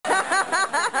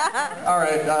All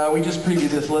right, we just previewed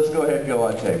this. Let's go ahead and go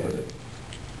on tape with it.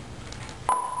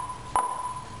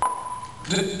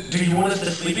 Do you want us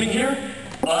to sleep in here?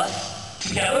 Us?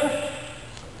 Together?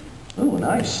 Ooh,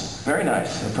 nice. Very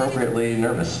nice. Appropriately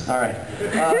nervous. All right.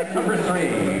 Number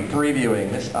 3,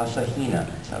 previewing Miss Asahina.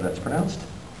 That's how that's pronounced.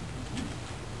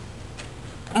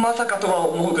 まさかとは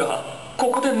思うが、こ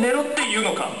こで寝ろって言う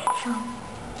のか。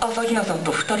朝比奈さん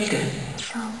と2人で。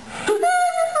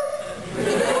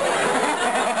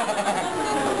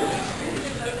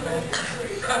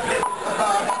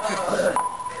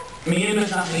Me and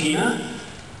Miss Asahina?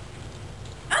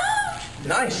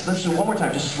 Nice. Let's do it one more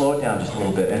time. Just slow it down just a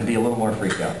little bit and be a little more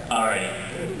freaked out. All right.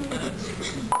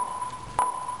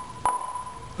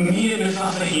 Me and Miss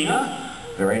Asahina?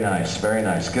 Very nice. Very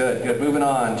nice. Good. Good. Moving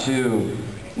on to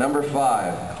number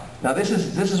 5. Now this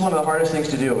is one of the hardest things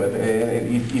to do.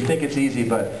 You think it's easy,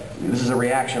 but this is a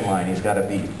reaction line. He's got to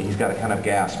kind of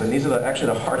gasp, and these are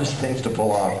actually the hardest things to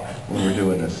pull off when we're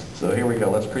doing this. So here we go.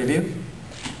 Let's preview.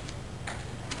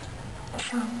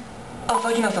 朝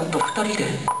比奈さんと2人で。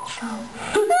だ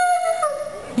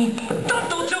っ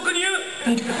て直入。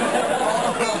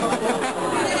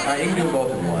All right, you can do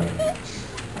both in one.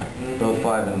 Both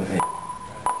 5 and 8.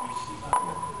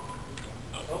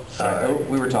 Sorry, oh,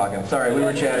 we were talking. Sorry, we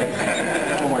were chatting.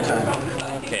 One more time.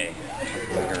 Okay.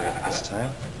 This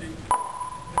time.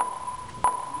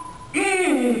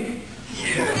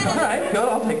 All right, go.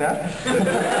 I'll take that.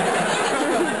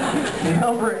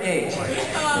 Number 8.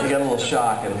 We got a little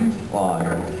shock and awe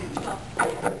here.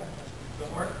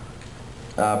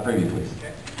 Preview, please.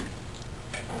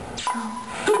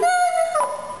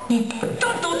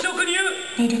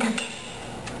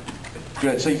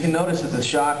 Good. So you can notice that the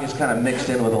shock is kind of mixed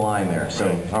in with a line there. So,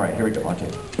 all right, here we go. Watch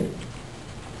it.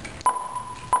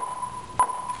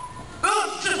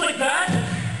 Oh, just like that?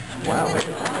 Wow.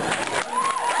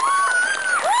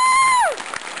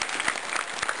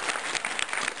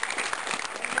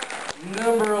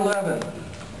 Number 11.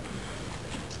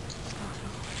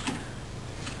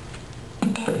 だ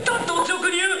って直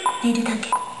入。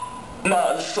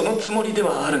まあそのつもりで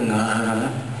はある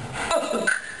が。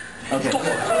Okay.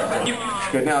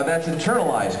 Good. Now that's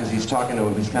internalized because he's talking to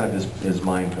him. He's kind of his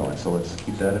mind going. So let's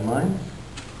keep that in mind.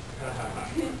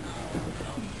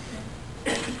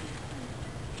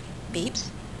 Beeps?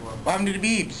 What happened to the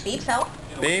beeps? Beeps help?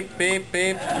 Beep, beep,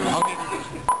 beep. Okay.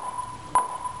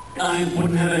 I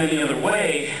wouldn't have it any other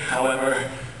way, however.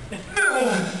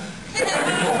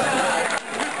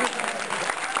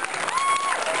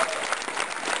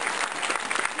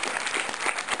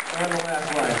 And the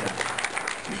last line.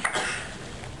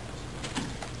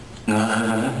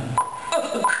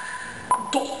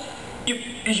 と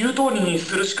言う通りに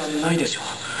するしかないでしょう。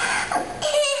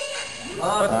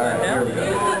All right, here we go.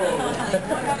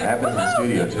 Happens in the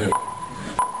studio too.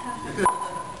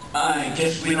 I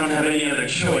guess we don't have any other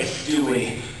choice, do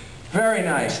we? Very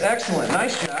nice. Excellent.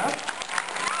 Nice job.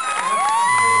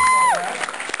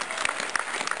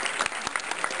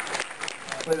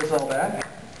 Play this all back.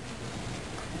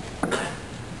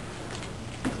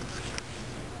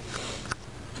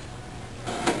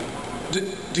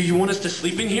 Do you want us to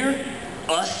sleep in here?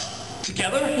 Us?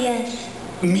 Together? Yes.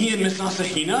 Me and Miss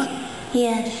Asahina?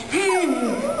 Yes.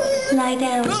 Lie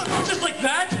down. Just like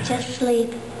that? Just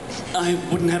sleep. I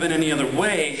wouldn't have it any other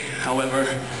way, however.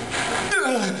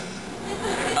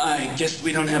 I guess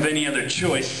we don't have any other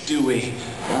choice, do we?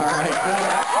 All right.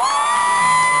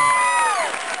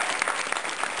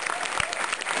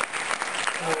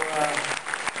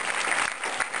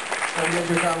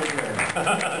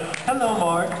 Hello,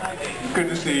 Mark. Good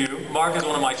to see you. Mark is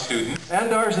one of my students.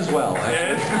 And ours as well.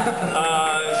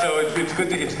 So it's good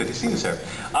to see you, sir.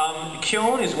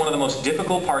 Kyon is one of the most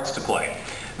difficult parts to play.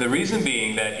 The reason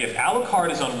being that if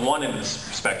Alucard is on one end of the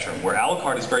spectrum, where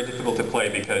Alucard is very difficult to play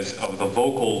because of the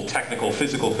vocal, technical,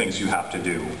 physical things you have to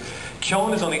do,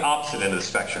 Kyon is on the opposite end of the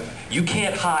spectrum. You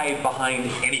can't hide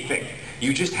behind anything.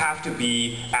 You just have to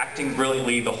be acting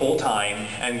brilliantly the whole time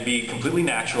and be completely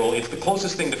natural. It's the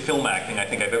closest thing to film acting I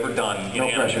think I've ever done. No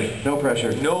pressure. No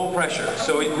pressure. No pressure.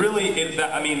 So it really,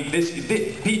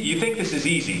 you think this is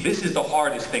easy. This is the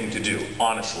hardest thing to do,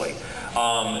 honestly.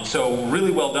 So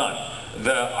really well done.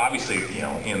 Obviously,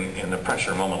 in a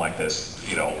pressure moment like this,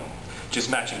 just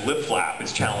matching lip flap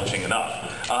is challenging enough.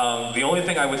 The only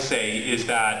thing I would say is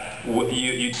that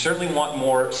you'd certainly want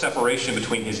more separation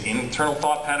between his internal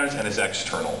thought patterns and his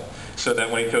external, so that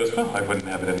when he goes, oh, I wouldn't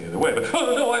have it any other way, but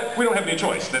oh no, we don't have any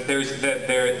choice.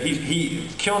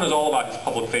 Kyon is all about his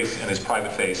public face and his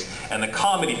private face, and the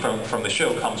comedy from the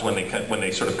show comes when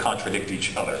they sort of contradict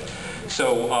each other.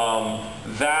 So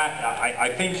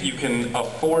I think you can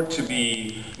afford to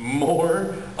be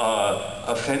more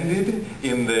offended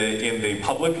in the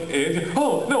public.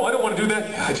 Oh no, I don't want to do that.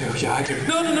 Yeah, I do. Yeah, I do.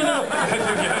 No, no, no, no. I do.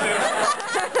 Yeah, I do.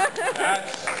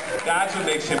 That's what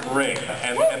makes him ring.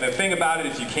 And the thing about it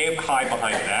is you can't hide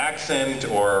behind an accent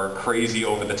or crazy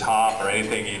over the top or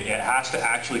anything. It has to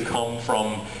actually come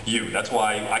from you. That's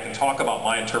why I can talk about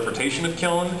my interpretation of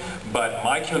Kyun, but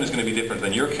my Kyun is going to be different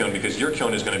than your Kyun because your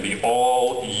Kyun is going to be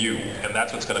all you, and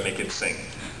that's what's going to make it sing.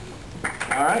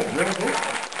 All right, very good.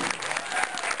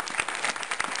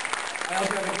 I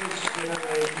also have a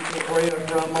teacher for you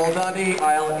from Moldavia,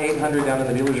 aisle 800 down in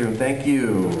the dealer's room. Thank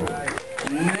you.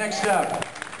 Next up.